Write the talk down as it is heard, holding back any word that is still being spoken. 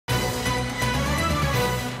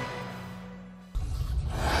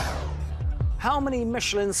How many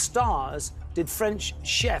Michelin stars did French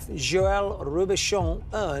chef Joël Robuchon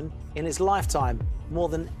earn in his lifetime? More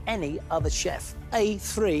than any other chef. A,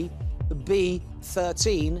 3, B,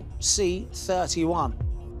 13, C, 31.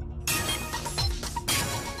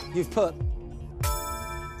 You've put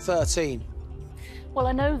 13. Well,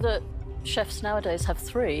 I know that chefs nowadays have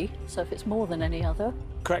 3, so if it's more than any other...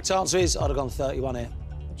 Correct answer is, I'd have gone 31 here.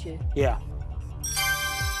 Would you? Yeah.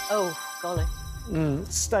 Oh, golly.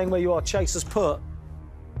 Staying where you are, Chase has put.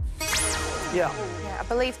 Yeah. Yeah, I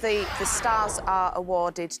believe the stars are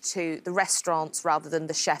awarded to the restaurants rather than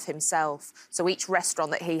the chef himself. So each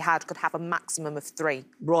restaurant that he had could have a maximum of 3.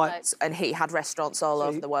 Right. And he had restaurants all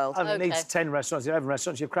over the world. Only Okay. needs 10 restaurants, 11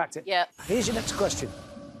 restaurants, you've cracked it. Yeah. Here's your next question.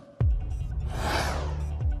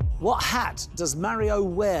 What hat does Mario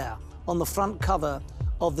wear on the front cover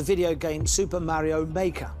of the video game Super Mario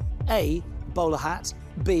Maker? A, bowler hat,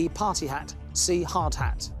 B, party hat, C, hard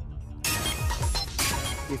hat.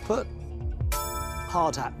 You've put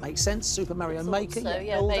hard hat. Makes sense. Super Mario Maker. So,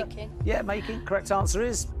 yeah, older. making. Yeah, making. Correct answer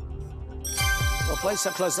is... Well played, so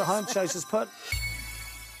close to home. Chase has put...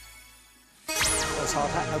 That's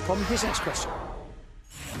hard hat, no problem. Here's the next question.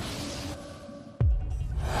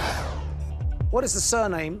 What is the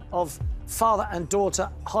surname of father and daughter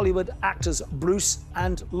Hollywood actors Bruce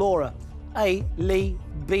and Laura? A, Lee,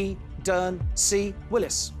 B, Dern, C,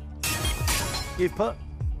 Willis. You've put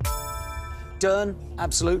Dern,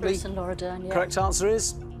 absolutely. Bruce and Laura Dern, yeah. Correct answer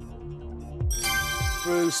is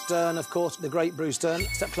Bruce Dern, of course, the great Bruce Dern.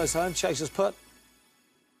 Step close home. Chase has put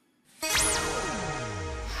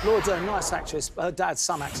Laura Dern, nice actress. Her dad's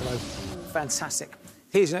some actor, though. Fantastic.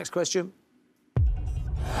 Here's your next question.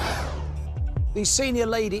 The senior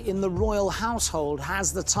lady in the royal household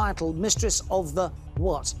has the title Mistress of the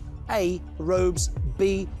what? A, robes,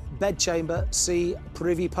 B, bedchamber, C,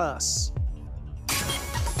 privy purse.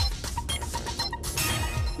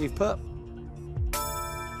 You've put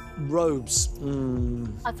robes.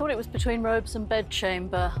 I thought it was between robes and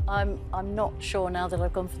bedchamber. I'm not sure now that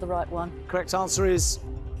I've gone for the right one. Correct answer is...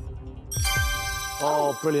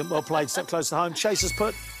 Oh, brilliant. Well played. Step close to home. Chase has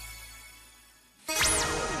put...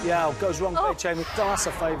 Yeah, goes wrong, bedchamber. That's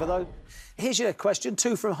a favour, though. Here's your question.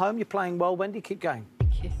 2 from home. You're playing well, Wendy. Keep going.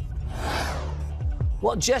 Thank you.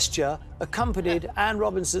 What gesture accompanied Anne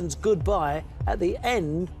Robinson's goodbye at the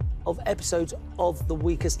end of episodes of The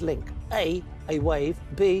Weakest Link? A wave,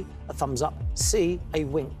 B, a thumbs up, C, a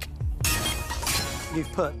wink.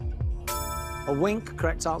 You've put a wink.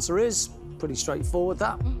 Correct answer is pretty straightforward,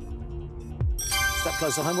 that. Step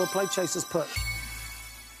close to home. Well played. Chase has put.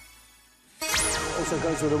 Also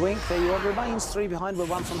goes with a wink. There you are. Remains 3 behind. We're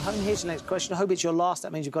 1 from home. Here's your next question. I hope it's your last.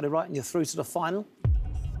 That means you've got it right and you're through to the final.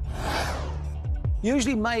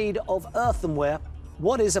 Usually made of earthenware,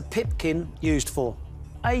 what is a pipkin used for?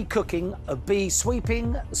 A, cooking, a B,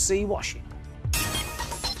 sweeping, C, washing.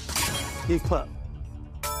 You've put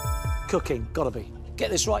cooking. Gotta be.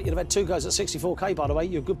 Get this right, you'd have had 2 goes at 64k, by the way.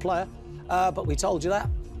 You're a good player, but we told you that.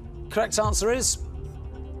 Correct answer is...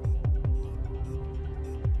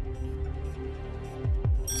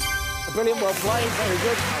 Brilliant, well played, very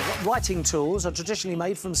good. Writing tools are traditionally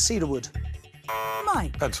made from cedarwood.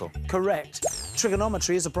 Mike. Pencil. Correct.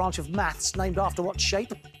 Trigonometry is a branch of maths named after what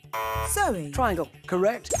shape? Zoe. Triangle.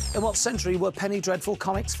 Correct. In what century were Penny Dreadful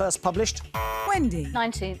comics first published? Wendy.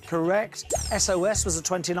 19th. Correct. SOS was a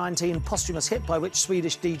 2019 posthumous hit by which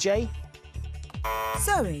Swedish DJ?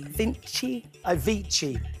 Zoe. Vinci.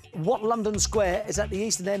 Avicii. What London square is at the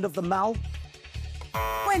eastern end of the Mall?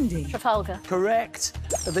 Wendy. Trafalgar. Correct.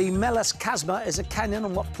 The Melas Chasma is a canyon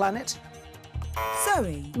on what planet?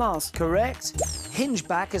 Zoe. Mars. Correct.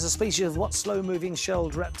 Hingeback is a species of what slow-moving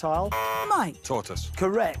shelled reptile? Mike. Tortoise.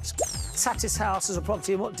 Correct. Satis House is a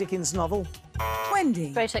property in what Dickens novel?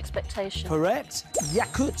 Wendy. Great Expectation. Correct.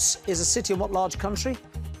 Yakutsk is a city in what large country?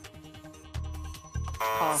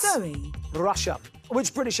 Pass. Zoe. Russia.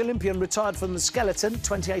 Which British Olympian retired from the skeleton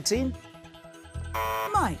 2018?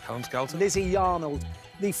 Mike. Helen Skelton. Lizzie Yarnold.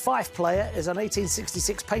 The Fife Player is an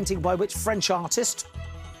 1866 painting by which French artist?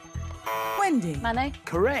 Wendy. Manet.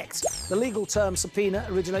 Correct. The legal term subpoena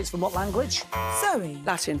originates from what language? Zoe.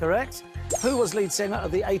 Latin. Correct. Who was lead singer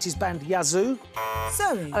of the 80s band Yazoo?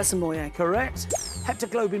 Zoe. Alison Moyet. Correct.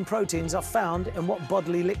 Heptoglobin proteins are found in what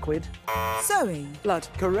bodily liquid? Zoe. Blood.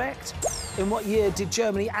 Correct. In what year did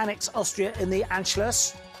Germany annex Austria in the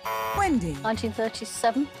Anschluss? Wendy.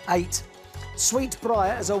 1937. 8. Sweet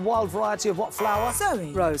briar is a wild variety of what flower?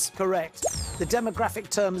 Zoe. Rose. Correct. The demographic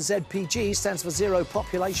term ZPG stands for zero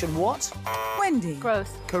population what? Wendy.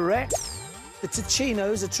 Growth. Correct. The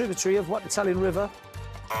Ticino is a tributary of what Italian river?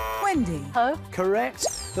 Wendy.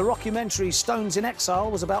 Correct. The rockumentary Stones in Exile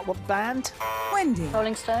was about what band? Wendy.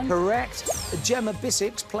 Rolling Stone. Correct. Gemma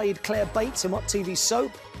Bissix played Claire Bates in what TV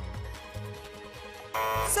soap?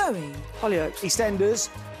 Zoe. Hollyoaks. EastEnders.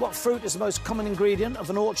 What fruit is the most common ingredient of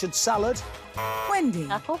an orchard salad? Wendy.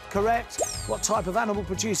 Apple. Correct. What type of animal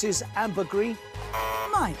produces ambergris?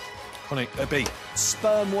 Mike. Honey, a bee.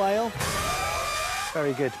 Sperm whale.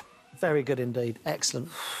 Very good. Very good indeed. Excellent.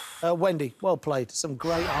 Wendy, well played. Some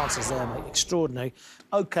great answers there, mate. Extraordinary.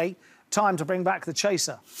 OK, time to bring back the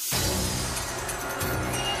chaser.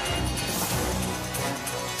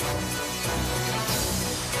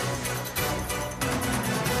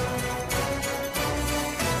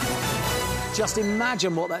 Just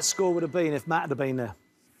imagine what that score would have been if Matt had been there.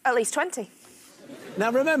 At least 20.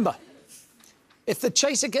 Now, remember, if the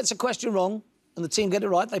chaser gets a question wrong and the team get it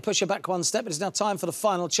right, they push you back one step. It is now time for the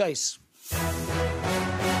final chase. Here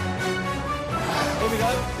we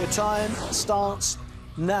go. Your time starts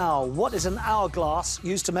now. What is an hourglass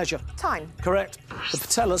used to measure? Time. Correct. The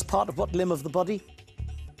patella's part of what limb of the body?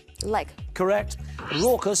 Leg. Correct.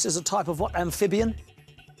 Raucous is a type of what amphibian?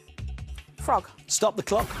 Frog. Stop the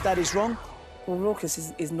clock. That is wrong. Well, raucous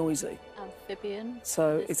is noisy, Amphibian.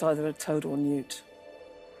 so it's either a toad or a newt.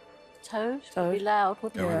 Toad. Toad. Would be loud,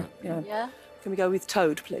 wouldn't Yeah, it? yeah. Yeah. Can we go with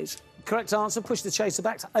toad, please? Correct answer. Push the chaser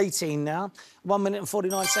back to 18 now. 1 minute and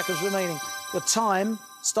 49 seconds remaining. Your time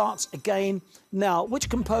starts again now. Which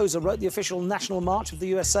composer wrote the official national march of the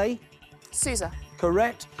USA? Sousa.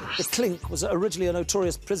 Correct. The Clink was originally a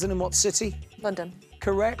notorious prison in what city? London.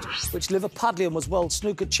 Correct. Which Liverpudlian was world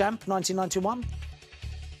snooker champ 1991?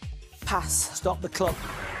 Pass. Stop the clock.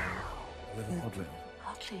 Hardly.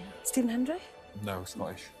 Stephen Hendry? No,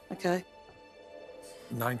 Scottish. OK.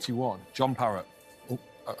 91. John Parrott. Oh,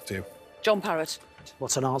 up to you. John Parrott.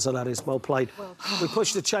 What an answer that is. Well played. We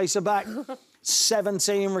push the chaser back.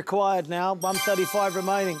 17 required now. 135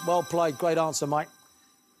 remaining. Well played. Great answer, Mike.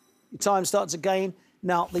 Your time starts again.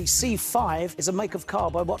 Now, the C5 is a make of car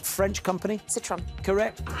by what French company? Citroën.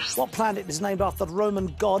 Correct. What planet is named after the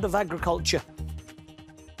Roman god of agriculture?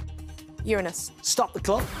 Uranus. Stop the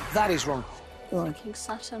clock. That is wrong. Thinking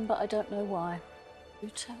Saturn, but I don't know why.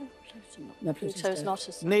 Pluto? No, Pluto's Pluto's dead. not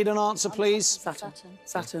a... Need an answer, please. Saturn. Saturn.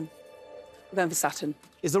 Saturn. We're going for Saturn.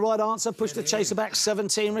 Is the right answer. Push the chaser back.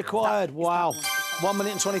 17 required. Wow. 1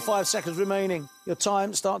 minute and 25 seconds remaining. Your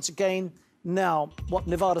time starts again now. What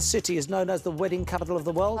Nevada city is known as the wedding capital of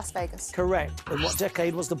the world? Las Vegas. Correct. In what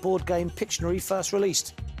decade was the board game Pictionary first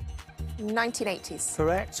released? 1980s.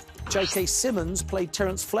 Correct. J.K. Simmons played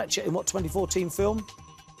Terence Fletcher in what 2014 film?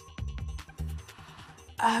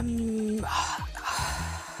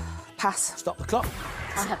 Pass. Stop the clock.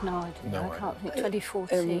 I have no idea. No I way. can't think.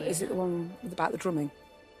 2014. Is it the one about the drumming?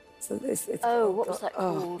 So it's Oh, what was that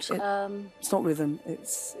oh, called? It's not rhythm.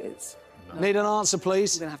 It's. Need an answer,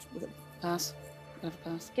 please. We're going to have to pass. We're going to have to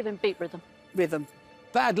pass. Give him beat rhythm. Rhythm.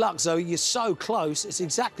 Bad luck, Zoe. You're so close. It's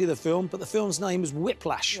exactly the film, but the film's name is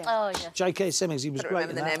Whiplash. Oh, yeah. J.K. Simmons, he was I don't great remember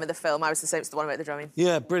in the that. name of the film. I was the same as the one about the drumming.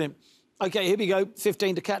 Yeah, brilliant. OK, here we go.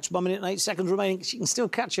 15 to catch, 1 minute and 8 seconds remaining. She can still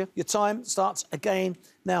catch you. Your time starts again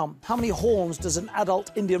now. How many horns does an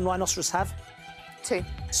adult Indian rhinoceros have? 2.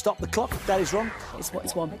 Stop the clock. That is wrong. It's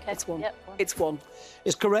one. Okay. It's one. Yep, one. It's one.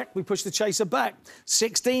 It's correct. We push the chaser back.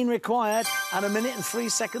 16 required and 1 minute and 3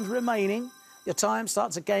 seconds remaining. Your time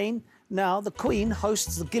starts again. Now, the Queen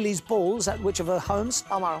hosts the Gillies Balls at which of her homes?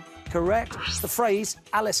 Balmoral. Correct. The phrase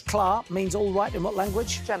Alice Clark means all right in what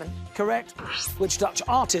language? German. Correct. Which Dutch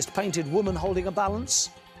artist painted woman holding a balance?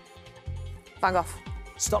 Van Gogh.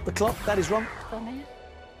 Stop the clock. That is wrong. Vermeer?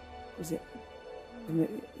 Was it? For me.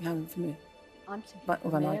 I'm thinking But-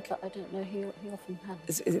 or Van Vermeer, Eyck. but I don't know who often had.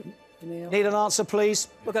 Is it Vermeer? Need an answer, please.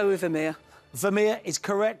 We'll go with Vermeer. Vermeer is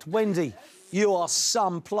correct. Wendy, you are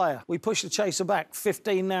some player. We push the chaser back.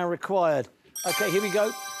 15 now required. OK, here we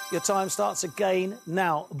go. Your time starts again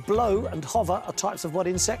now. Blow and hover are types of what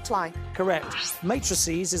insect? Fly. Correct.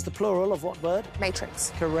 Matrices is the plural of what word?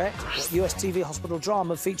 Matrix. Correct. What US TV hospital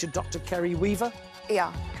drama featured Dr. Kerry Weaver?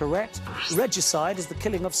 ER. Correct. Regicide is the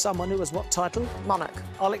killing of someone who has what title? Monarch.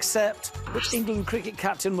 I'll accept. Which England cricket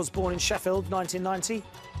captain was born in Sheffield, 1990?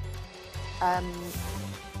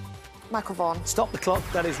 Michael Vaughan. Stop the clock.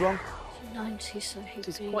 That is wrong. 90, so he'd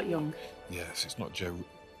He's be... quite young. Yes, it's not Joe.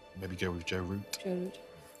 Maybe go with Joe Root. Joe Root.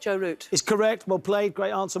 Joe Root. Is correct. Well played.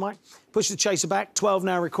 Great answer, Mike. Push the chaser back. 12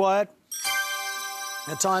 now required.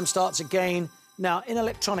 The time starts again. Now, in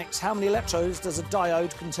electronics, how many electrodes does a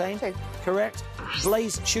diode contain? 2. Correct.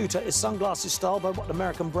 Blaze Shooter is sunglasses styled by what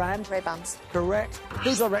American brand? Ray-Bans. Correct.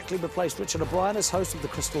 Who directly replaced Richard O'Brien as host of The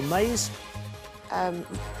Crystal Maze?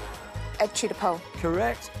 Tudor Pole.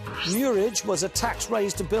 Correct. Murridge was a tax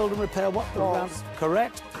raised to build and repair what? Walls.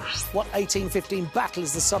 Correct. What 1815 battle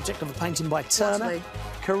is the subject of a painting by Turner? Waterloo.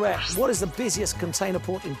 Correct. What is the busiest container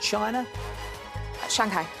port in China?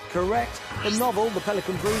 Shanghai. Correct. The novel, The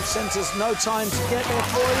Pelican Brief, centres No Time to Get There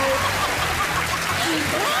for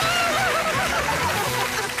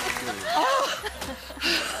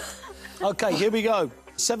You. OK, here we go.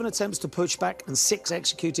 7 attempts to push back and 6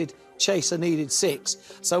 executed. Chaser needed 6.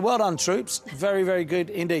 So well done, troops. Very, very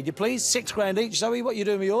good indeed. You please? £6 each. Zoe, what are you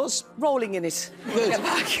doing with yours? Rolling in it. Good. Get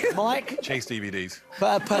back. Mike? Chase DVDs.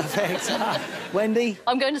 Perfect. Wendy?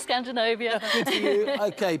 I'm going to Scandinavia. Good for you.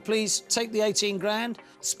 OK, please take the 18 grand,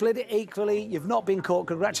 split it equally. You've not been caught.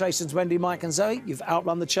 Congratulations, Wendy, Mike and Zoe. You've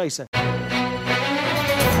outrun the Chaser.